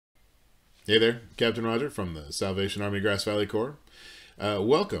Hey there, Captain Roger from the Salvation Army Grass Valley Corps.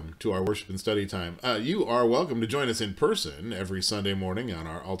 Welcome to our worship and study time. You are welcome to join us in person every Sunday morning on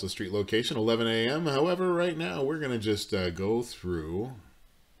our Alta Street location, 11 a.m. However, right now we're going to just go through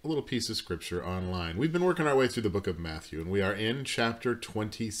a little piece of scripture online. We've been working our way through the book of Matthew, and we are in chapter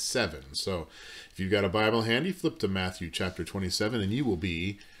 27. So if you've got a Bible handy, flip to Matthew chapter 27, and you will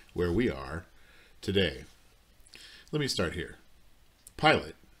be where we are today. Let me start here.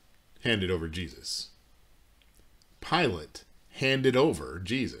 Pilate handed over Jesus. Pilate handed over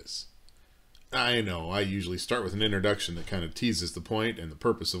Jesus. I know I usually start with an introduction that kind of teases the point and the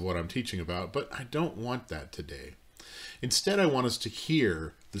purpose of what I'm teaching about, but I don't want that today. Instead, I want us to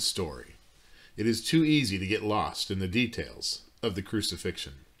hear the story. It is too easy to get lost in the details of the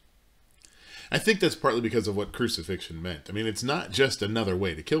crucifixion. I think that's partly because of what crucifixion meant. I mean, it's not just another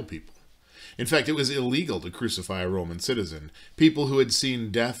way to kill people. In fact, it was illegal to crucify a Roman citizen. People who had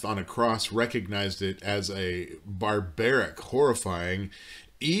seen death on a cross recognized it as a barbaric, horrifying,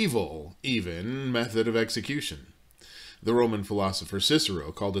 evil, even, method of execution. The Roman philosopher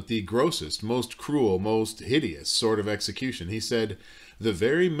Cicero called it the grossest, most cruel, most hideous sort of execution. He said, "The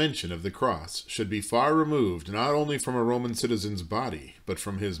very mention of the cross should be far removed, not only from a Roman citizen's body, but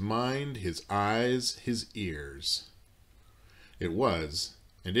from his mind, his eyes, his ears." It was,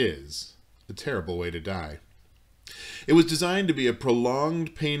 and is, a terrible way to die. It was designed to be a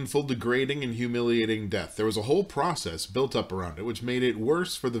prolonged, painful, degrading, and humiliating death. There was a whole process built up around it, which made it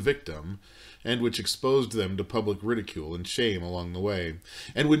worse for the victim, and which exposed them to public ridicule and shame along the way.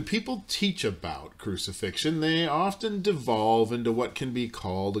 And when people teach about crucifixion, they often devolve into what can be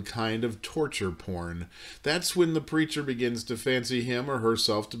called a kind of torture porn. That's when the preacher begins to fancy him or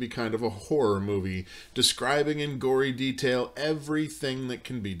herself to be kind of a horror movie, describing in gory detail everything that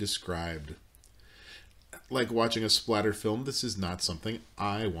can be described. Like watching a splatter film, this is not something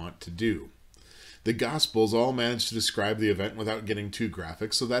I want to do. The Gospels all manage to describe the event without getting too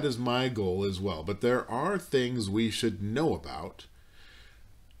graphic, so that is my goal as well. But there are things we should know about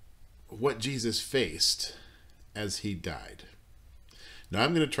what Jesus faced as he died. Now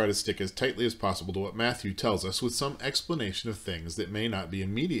I'm going to try to stick as tightly as possible to what Matthew tells us with some explanation of things that may not be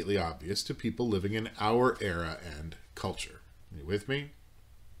immediately obvious to people living in our era and culture. Are you with me?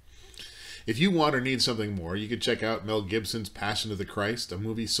 If you want or need something more, you could check out Mel Gibson's Passion of the Christ, a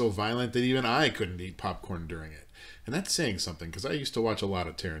movie so violent that even I couldn't eat popcorn during it. And that's saying something, because I used to watch a lot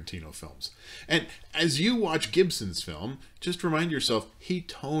of Tarantino films. And as you watch Gibson's film, just remind yourself he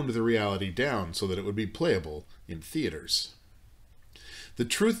toned the reality down so that it would be playable in theaters. The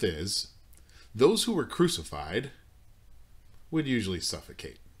truth is, those who were crucified would usually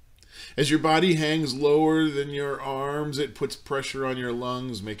suffocate. As your body hangs lower than your arms, it puts pressure on your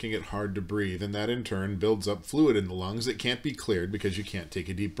lungs, making it hard to breathe, and that in turn builds up fluid in the lungs that can't be cleared because you can't take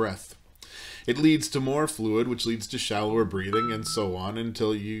a deep breath. It leads to more fluid, which leads to shallower breathing, and so on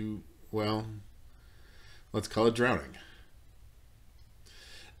until you, well, let's call it drowning.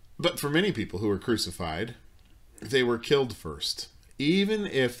 But for many people who were crucified, they were killed first, even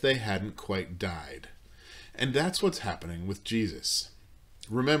if they hadn't quite died. And that's what's happening with Jesus.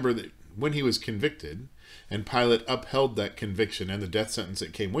 Remember that when he was convicted, and Pilate upheld that conviction and the death sentence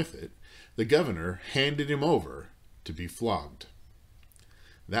that came with it, the governor handed him over to be flogged.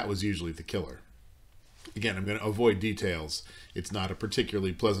 That was usually the killer. Again, I'm going to avoid details. It's not a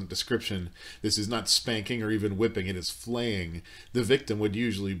particularly pleasant description. This is not spanking or even whipping. It is flaying. The victim would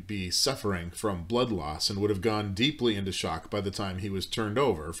usually be suffering from blood loss and would have gone deeply into shock by the time he was turned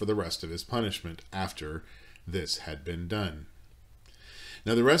over for the rest of his punishment after this had been done.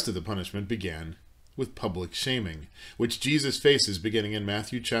 Now the rest of the punishment began with public shaming, which Jesus faces beginning in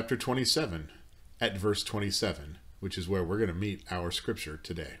Matthew chapter 27 at verse 27, which is where we're going to meet our scripture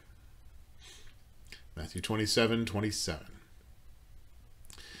today. Matthew 27:27.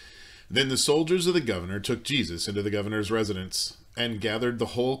 Then the soldiers of the governor took Jesus into the governor's residence and gathered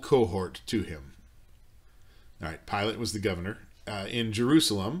the whole cohort to him. All right, Pilate was the governor. In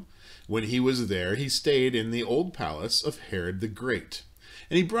Jerusalem, when he was there, he stayed in the old palace of Herod the Great.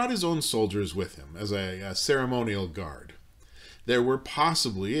 And he brought his own soldiers with him as a ceremonial guard. There were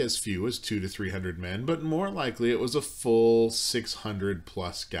possibly as few as 200 to 300 men, but more likely it was a full 600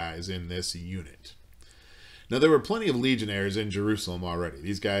 plus guys in this unit. Now there were plenty of legionnaires in Jerusalem already.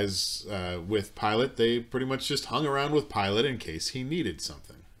 These guys with Pilate, they pretty much just hung around with Pilate in case he needed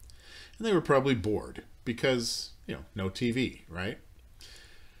something. And they were probably bored because, no TV, right?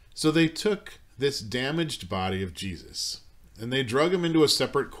 So they took this damaged body of Jesus and they drug him into a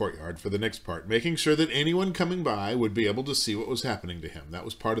separate courtyard for the next part, making sure that anyone coming by would be able to see what was happening to him. That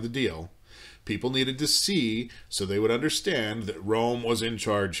was part of the deal. People needed to see so they would understand that Rome was in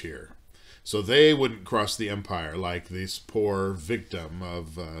charge here. so they wouldn't cross the empire like this poor victim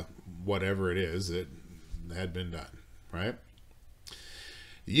of whatever it is that had been done, right?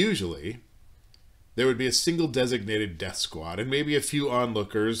 Usually, there would be a single designated death squad and maybe a few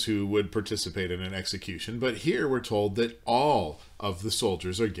onlookers who would participate in an execution, but here we're told that all of the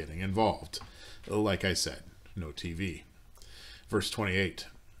soldiers are getting involved. Like I said, no TV. Verse 28.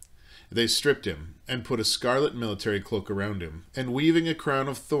 They stripped him and put a scarlet military cloak around him, and weaving a crown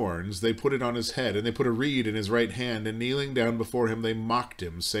of thorns, they put it on his head, and they put a reed in his right hand, and kneeling down before him, they mocked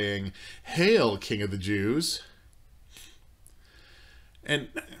him, saying, "Hail, King of the Jews!" And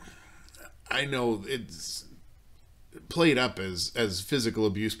I know it's played up as physical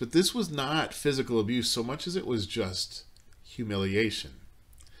abuse, but this was not physical abuse so much as it was just humiliation.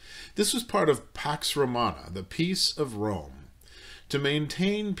 This was part of Pax Romana, the peace of Rome. To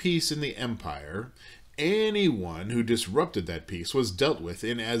maintain peace in the empire, anyone who disrupted that peace was dealt with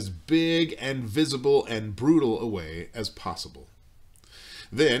in as big and visible and brutal a way as possible.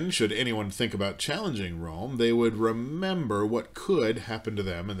 Then, should anyone think about challenging Rome, they would remember what could happen to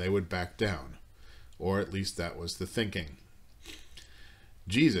them and they would back down. Or at least that was the thinking.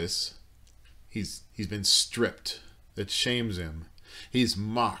 Jesus, he's been stripped. That shames him. He's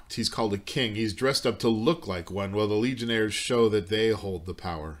mocked. He's called a king. He's dressed up to look like one while the legionnaires show that they hold the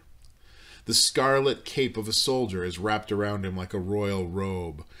power. The scarlet cape of a soldier is wrapped around him like a royal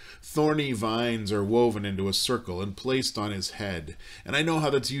robe. Thorny vines are woven into a circle and placed on his head. And I know how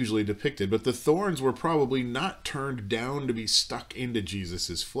that's usually depicted, but the thorns were probably not turned down to be stuck into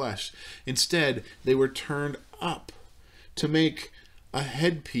Jesus' flesh. Instead, they were turned up to make a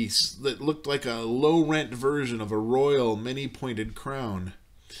headpiece that looked like a low-rent version of a royal, many-pointed crown.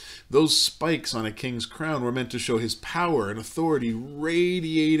 Those spikes on a king's crown were meant to show his power and authority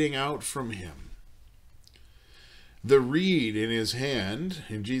radiating out from him. The reed in his hand,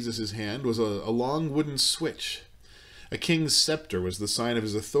 in Jesus' hand, was a long wooden switch. A king's scepter was the sign of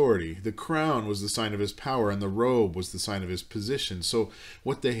his authority. The crown was the sign of his power, and the robe was the sign of his position. So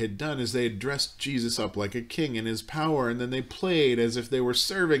what they had done is they had dressed Jesus up like a king in his power, and then they played as if they were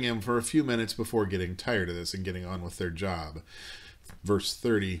serving him for a few minutes before getting tired of this and getting on with their job. Verse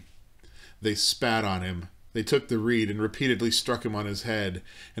 30, they spat on him. They took the reed and repeatedly struck him on his head,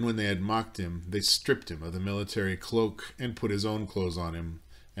 and when they had mocked him, they stripped him of the military cloak and put his own clothes on him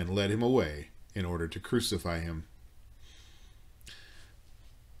and led him away in order to crucify him.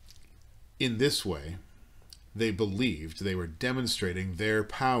 In this way, they believed they were demonstrating their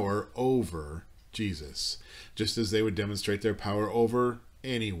power over Jesus, just as they would demonstrate their power over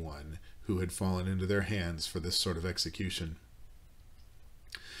anyone who had fallen into their hands for this sort of execution.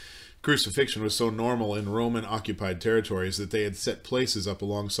 Crucifixion was so normal in Roman-occupied territories that they had set places up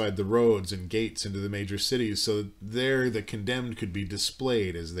alongside the roads and gates into the major cities so that there the condemned could be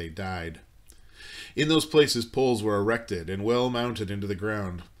displayed as they died. In those places, poles were erected and well mounted into the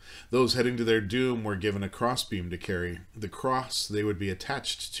ground. Those heading to their doom were given a crossbeam to carry, the cross they would be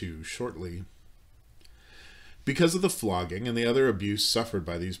attached to shortly. Because of the flogging and the other abuse suffered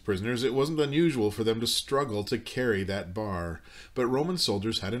by these prisoners, it wasn't unusual for them to struggle to carry that bar, but Roman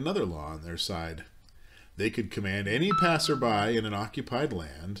soldiers had another law on their side. They could command any passerby in an occupied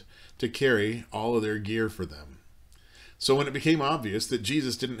land to carry all of their gear for them. So when it became obvious that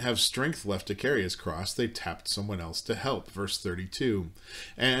Jesus didn't have strength left to carry his cross, they tapped someone else to help. Verse 32.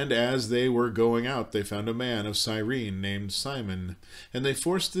 And as they were going out, they found a man of Cyrene named Simon, and they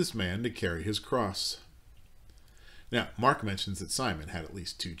forced this man to carry his cross. Now, Mark mentions that Simon had at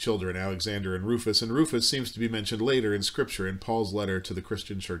least 2 children, Alexander and Rufus seems to be mentioned later in Scripture in Paul's letter to the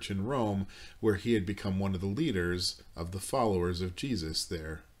Christian church in Rome, where he had become one of the leaders of the followers of Jesus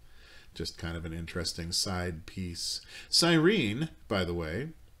there. Just kind of an interesting side piece. Cyrene, by the way,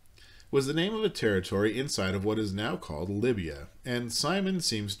 was the name of a territory inside of what is now called Libya, and Simon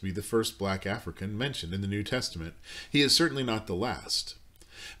seems to be the first black African mentioned in the New Testament. He is certainly not the last.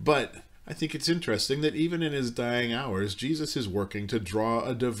 But I think it's interesting that even in his dying hours, Jesus is working to draw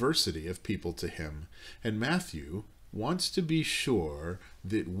a diversity of people to him, and Matthew wants to be sure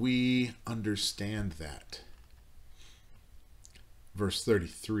that we understand that. Verse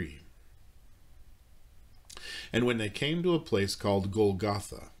 33. And when they came to a place called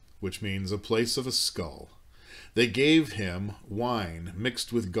Golgotha, which means a place of a skull, they gave him wine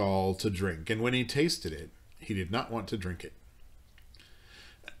mixed with gall to drink, and when he tasted it, he did not want to drink it.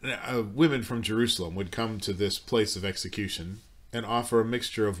 Women from Jerusalem would come to this place of execution and offer a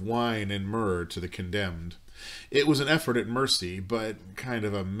mixture of wine and myrrh to the condemned. It was an effort at mercy, but kind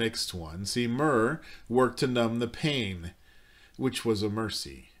of a mixed one. See, myrrh worked to numb the pain, which was a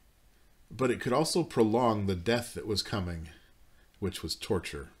mercy. But it could also prolong the death that was coming, which was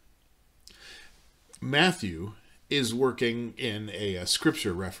torture. Matthew is working in a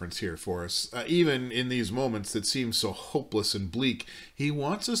scripture reference here for us. Even in these moments that seem so hopeless and bleak, he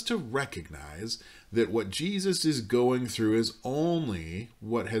wants us to recognize that what Jesus is going through is only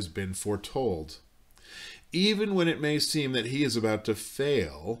what has been foretold. Even when it may seem that he is about to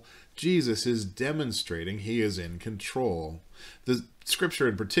fail, Jesus is demonstrating he is in control. The scripture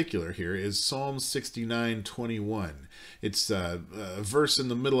in particular here is Psalm 69:21. It's a verse in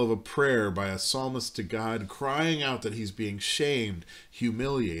the middle of a prayer by a psalmist to God, crying out that he's being shamed,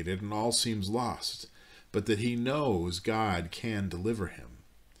 humiliated, and all seems lost, but that he knows God can deliver him.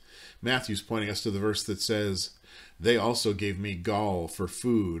 Matthew's pointing us to the verse that says, "They also gave me gall for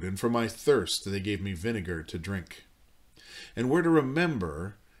food, and for my thirst they gave me vinegar to drink." And we're to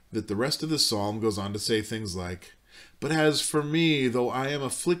remember that the rest of the psalm goes on to say things like, "But as for me, though I am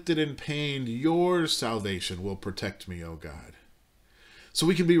afflicted and pained, your salvation will protect me, O God." So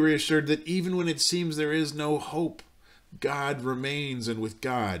we can be reassured that even when it seems there is no hope, God remains, and with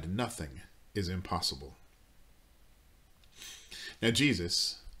God, nothing is impossible. Now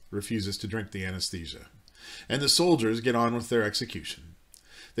Jesus refuses to drink the anesthesia, and the soldiers get on with their execution.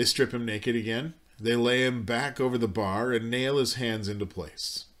 They strip him naked again, they lay him back over the bar, and nail his hands into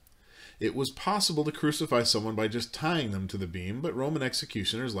place. It was possible to crucify someone by just tying them to the beam, but Roman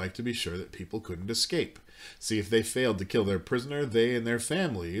executioners liked to be sure that people couldn't escape. See, if they failed to kill their prisoner, they and their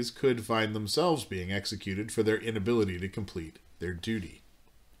families could find themselves being executed for their inability to complete their duty.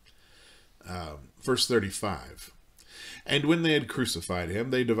 Verse 35. And when they had crucified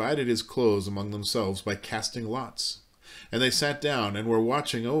him, they divided his clothes among themselves by casting lots. And they sat down and were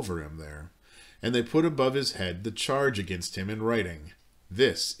watching over him there. And they put above his head the charge against him in writing,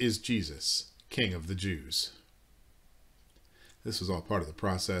 "This is Jesus, King of the Jews." This was all part of the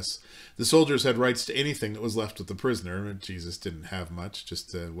process. The soldiers had rights to anything that was left with the prisoner. Jesus didn't have much,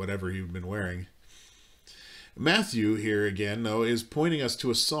 just whatever he'd been wearing. Matthew here again, though, is pointing us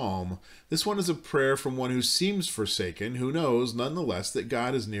to a psalm. This one is a prayer from one who seems forsaken, who knows nonetheless that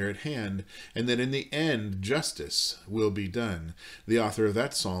God is near at hand, and that in the end justice will be done. The author of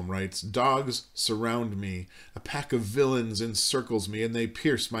that psalm writes, "Dogs surround me, a pack of villains encircles me, and they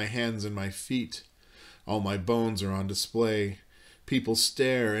pierce my hands and my feet. All my bones are on display. People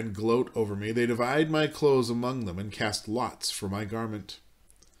stare and gloat over me. They divide my clothes among them and cast lots for my garment.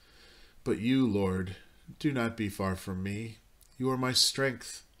 But you, Lord, do not be far from me. You are my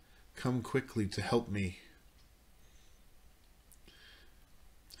strength. Come quickly to help me."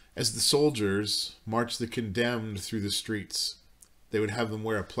 As the soldiers marched the condemned through the streets, they would have them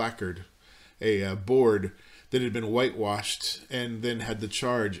wear a placard, a board that had been whitewashed and then had the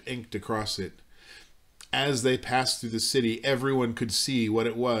charge inked across it. As they passed through the city, everyone could see what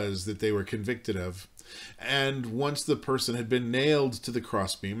it was that they were convicted of. And once the person had been nailed to the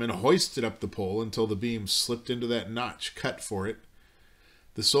crossbeam and hoisted up the pole until the beam slipped into that notch cut for it,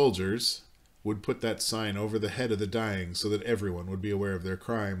 the soldiers would put that sign over the head of the dying so that everyone would be aware of their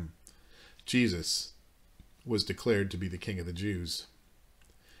crime. Jesus was declared to be the King of the Jews,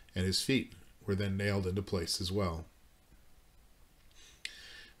 and his feet were then nailed into place as well.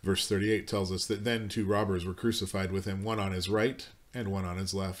 Verse 38 tells us that then 2 robbers were crucified with him, one on his right and one on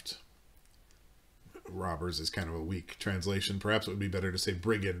his left. Robbers is kind of a weak translation. Perhaps it would be better to say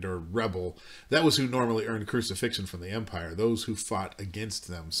brigand or rebel. That was who normally earned crucifixion from the empire, those who fought against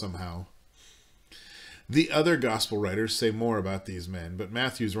them somehow. The other gospel writers say more about these men, but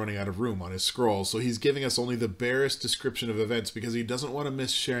Matthew's running out of room on his scroll, so he's giving us only the barest description of events because he doesn't want to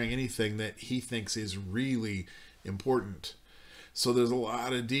miss sharing anything that he thinks is really important. So there's a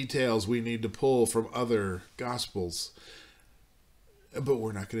lot of details we need to pull from other gospels, but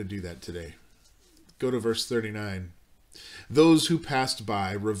we're not going to do that today. Go to verse 39. Those who passed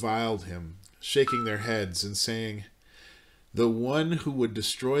by reviled him, shaking their heads and saying, "The one who would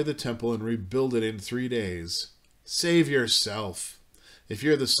destroy the temple and rebuild it in 3 days, save yourself. If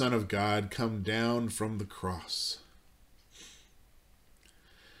you're the Son of God, come down from the cross."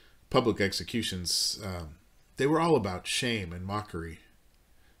 Public executions, they were all about shame and mockery.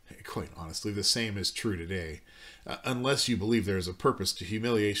 Quite honestly, the same is true today. Unless you believe there is a purpose to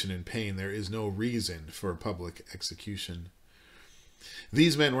humiliation and pain, there is no reason for public execution.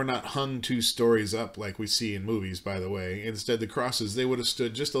 These men were not hung 2 stories up like we see in movies, by the way. Instead, the crosses, they would have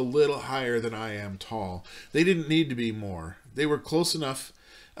stood just a little higher than I am tall. They didn't need to be more. They were close enough,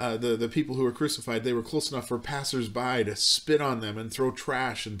 the people who were crucified, they were close enough for passers-by to spit on them and throw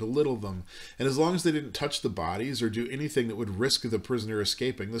trash and belittle them. And as long as they didn't touch the bodies or do anything that would risk the prisoner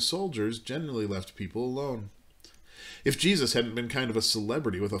escaping, the soldiers generally left people alone. If Jesus hadn't been kind of a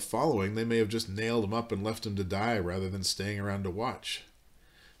celebrity with a following, they may have just nailed him up and left him to die rather than staying around to watch.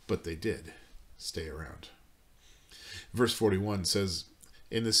 But they did. stay around. Verse 41 says,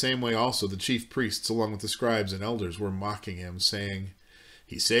 "In the same way also the chief priests along with the scribes and elders were mocking him, saying,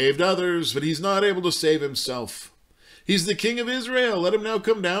 'He saved others, but he's not able to save himself. He's the King of Israel. Let him now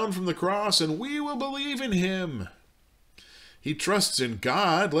come down from the cross, and we will believe in him. He trusts in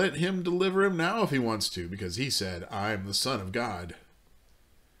God. Let him deliver him now if he wants to, because he said, I'm the Son of God.'"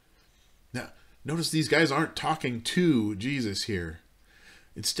 Now, notice these guys aren't talking to Jesus here.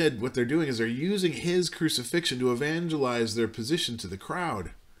 Instead, what they're doing is they're using his crucifixion to evangelize their position to the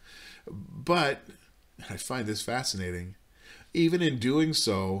crowd. But, I find this fascinating, even in doing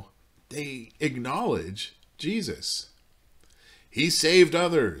so, they acknowledge Jesus. He saved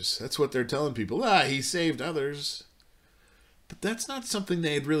others. That's what they're telling people. He saved others. But that's not something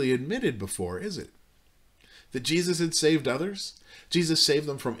they had really admitted before, is it? That Jesus had saved others? Jesus saved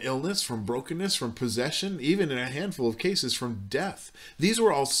them from illness, from brokenness, from possession, even in a handful of cases from death. These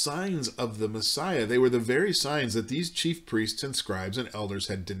were all signs of the Messiah. They were the very signs that these chief priests and scribes and elders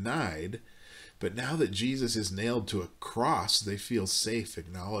had denied. But now that Jesus is nailed to a cross, they feel safe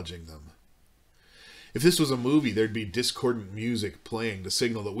acknowledging them. If this was a movie, there'd be discordant music playing to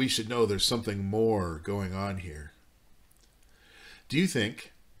signal that we should know there's something more going on here. Do you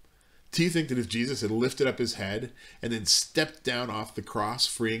think that if Jesus had lifted up his head and then stepped down off the cross,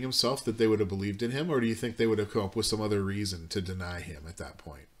 freeing himself, that they would have believed in him? Or do you think they would have come up with some other reason to deny him at that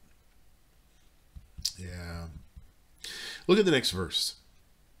point? Yeah. Look at the next verse.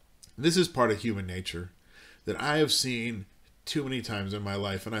 This is part of human nature that I have seen too many times in my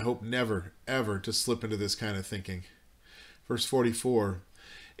life, and I hope never, ever to slip into this kind of thinking. Verse 44,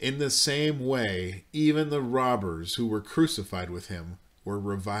 "In the same way, even the robbers who were crucified with him were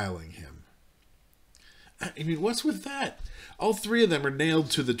reviling him." I mean, what's with that? All three of them are nailed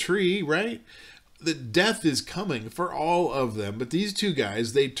to the tree, right? The death is coming for all of them, but these two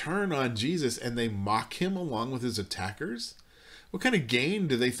guys, they turn on Jesus and they mock him along with his attackers? What kind of gain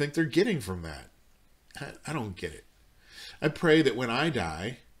do they think they're getting from that? I don't get it. I pray that when I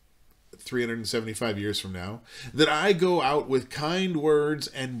die, 375 years from now, that I go out with kind words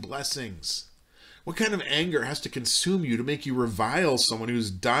and blessings. What kind of anger has to consume you to make you revile someone who's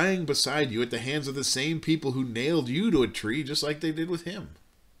dying beside you at the hands of the same people who nailed you to a tree just like they did with him?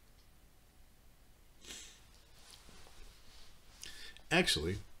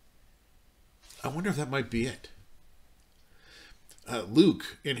 Actually, I wonder if that might be it.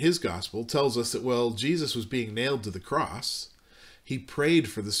 Luke, in his gospel, tells us that while Jesus was being nailed to the cross, he prayed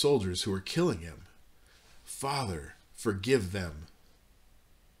for the soldiers who were killing him. "Father, forgive them."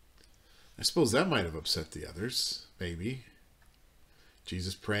 I suppose that might have upset the others, maybe.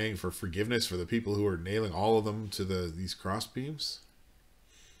 Jesus praying for forgiveness for the people who were nailing all of them to these crossbeams.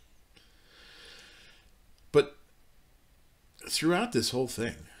 But throughout this whole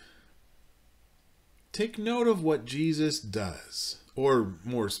thing, take note of what Jesus does, or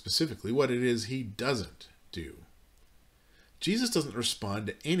more specifically, what it is he doesn't do. Jesus doesn't respond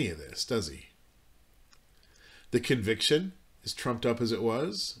to any of this, does he? The conviction, as trumped up as it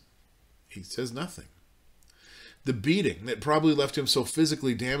was, he says nothing. The beating that probably left him so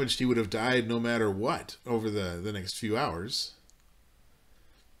physically damaged he would have died no matter what over the next few hours,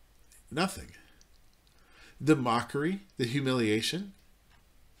 nothing. The mockery, the humiliation,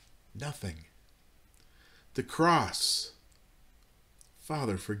 nothing. The cross,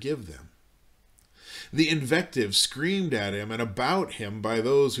 "Father, forgive them." The invective screamed at him and about him by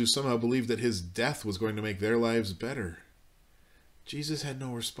those who somehow believed that his death was going to make their lives better. Jesus had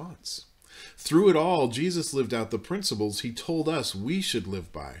no response. Through it all, Jesus lived out the principles he told us we should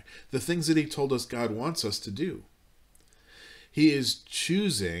live by, the things that he told us God wants us to do. He is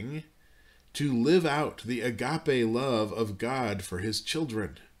choosing to live out the agape love of God for his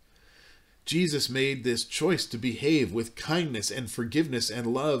children. Jesus made this choice to behave with kindness and forgiveness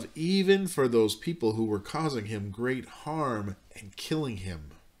and love, even for those people who were causing him great harm and killing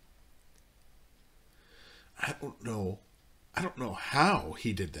him. I don't know how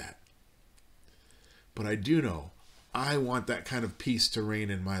he did that. But I do know I want that kind of peace to reign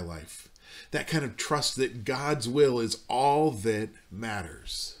in my life. That kind of trust that God's will is all that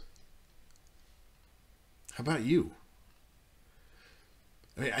matters. How about you?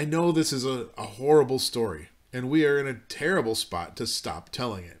 I mean, I know this is a horrible story, and we are in a terrible spot to stop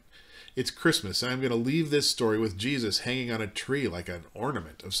telling it. It's Christmas, and I'm going to leave this story with Jesus hanging on a tree like an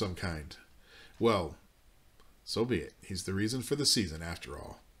ornament of some kind. Well, so be it. He's the reason for the season, after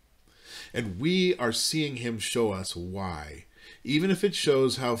all. And we are seeing him show us why, even if it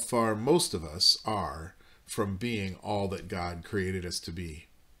shows how far most of us are from being all that God created us to be.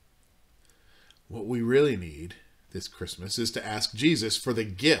 What we really need this Christmas is to ask Jesus for the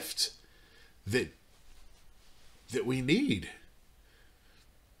gift that we need.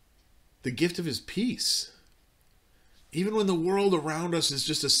 The gift of his peace. Even when the world around us is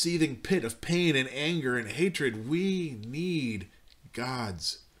just a seething pit of pain and anger and hatred, we need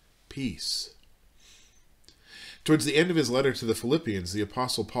God's peace. Towards the end of his letter to the Philippians, the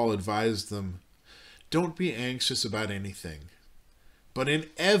Apostle Paul advised them, don't be anxious about anything, but in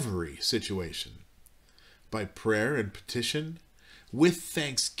every situation, by prayer and petition, with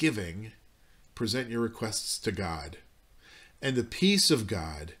thanksgiving, present your requests to God. And the peace of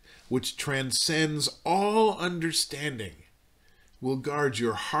God, which transcends all understanding, will guard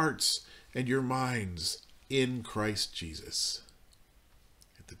your hearts and your minds in Christ Jesus.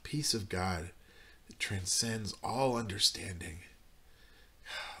 The peace of God that transcends all understanding.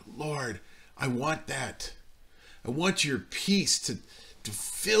 Lord, I want that. I want your peace to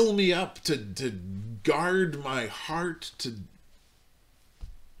fill me up, to guard my heart, to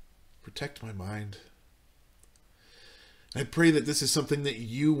protect my mind. I pray that this is something that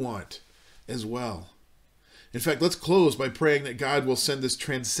you want as well. In fact, let's close by praying that God will send this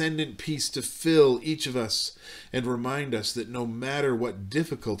transcendent peace to fill each of us and remind us that no matter what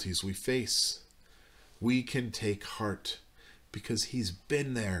difficulties we face, we can take heart because he's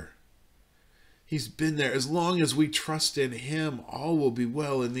been there. He's been there. As long as we trust in him, all will be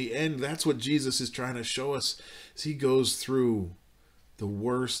well. In the end, that's what Jesus is trying to show us as he goes through the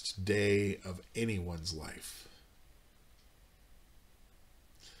worst day of anyone's life.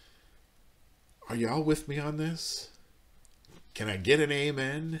 Are y'all with me on this? Can I get an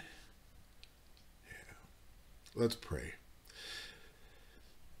amen? Yeah. Let's pray.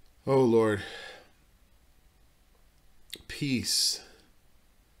 Oh Lord, peace.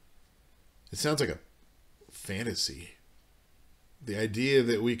 It sounds like a fantasy. The idea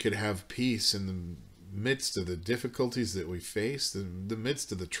that we could have peace in the midst of the difficulties that we face, in the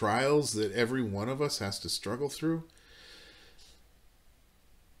midst of the trials that every one of us has to struggle through.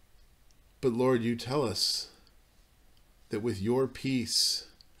 But Lord, you tell us that with your peace,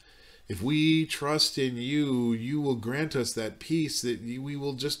 if we trust in you, you will grant us that peace, that we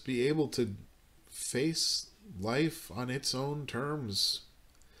will just be able to face life on its own terms,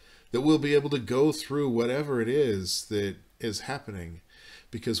 that we'll be able to go through whatever it is that is happening,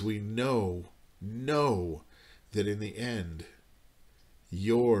 because we know that in the end,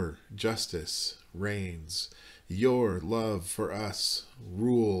 your justice reigns. Your love for us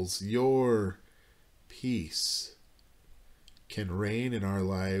rules. Your peace can reign in our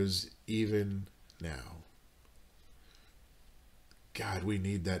lives even now. God, we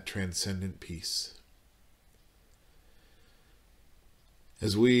need that transcendent peace.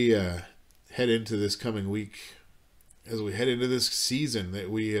 As we head into this coming week, as we head into this season that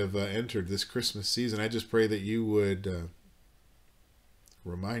we have entered, this Christmas season, I just pray that you would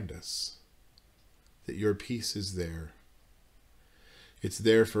remind us that your peace is there. It's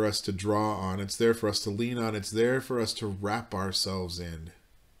there for us to draw on. It's there for us to lean on. It's there for us to wrap ourselves in.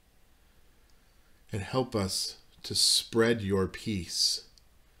 And help us to spread your peace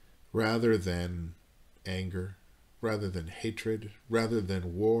rather than anger, rather than hatred, rather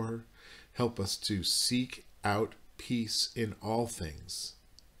than war. Help us to seek out peace in all things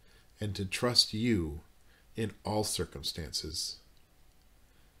and to trust you in all circumstances,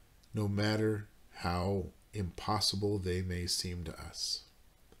 no matter how impossible they may seem to us,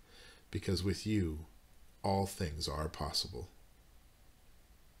 because with you, all things are possible.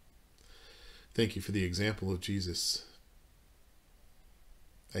 Thank you for the example of Jesus.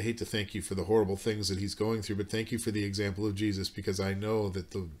 I hate to thank you for the horrible things that he's going through, but thank you for the example of Jesus, because I know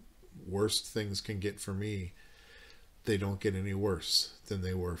that the worst things can get for me, they don't get any worse than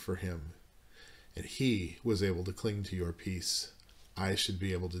they were for him. And he was able to cling to your peace. I should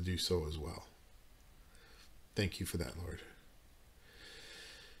be able to do so as well. Thank you for that, Lord.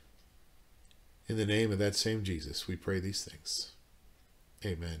 In the name of that same Jesus, we pray these things.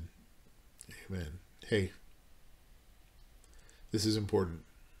 Amen. Amen. Hey, this is important.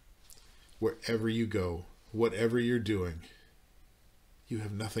 Wherever you go, whatever you're doing, you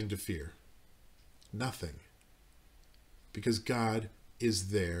have nothing to fear. Nothing. Because God is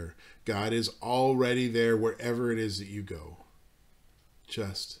there. God is already there wherever it is that you go.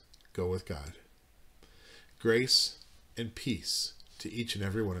 Just go with God. Grace and peace to each and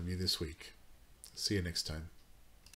every one of you this week. See you next time.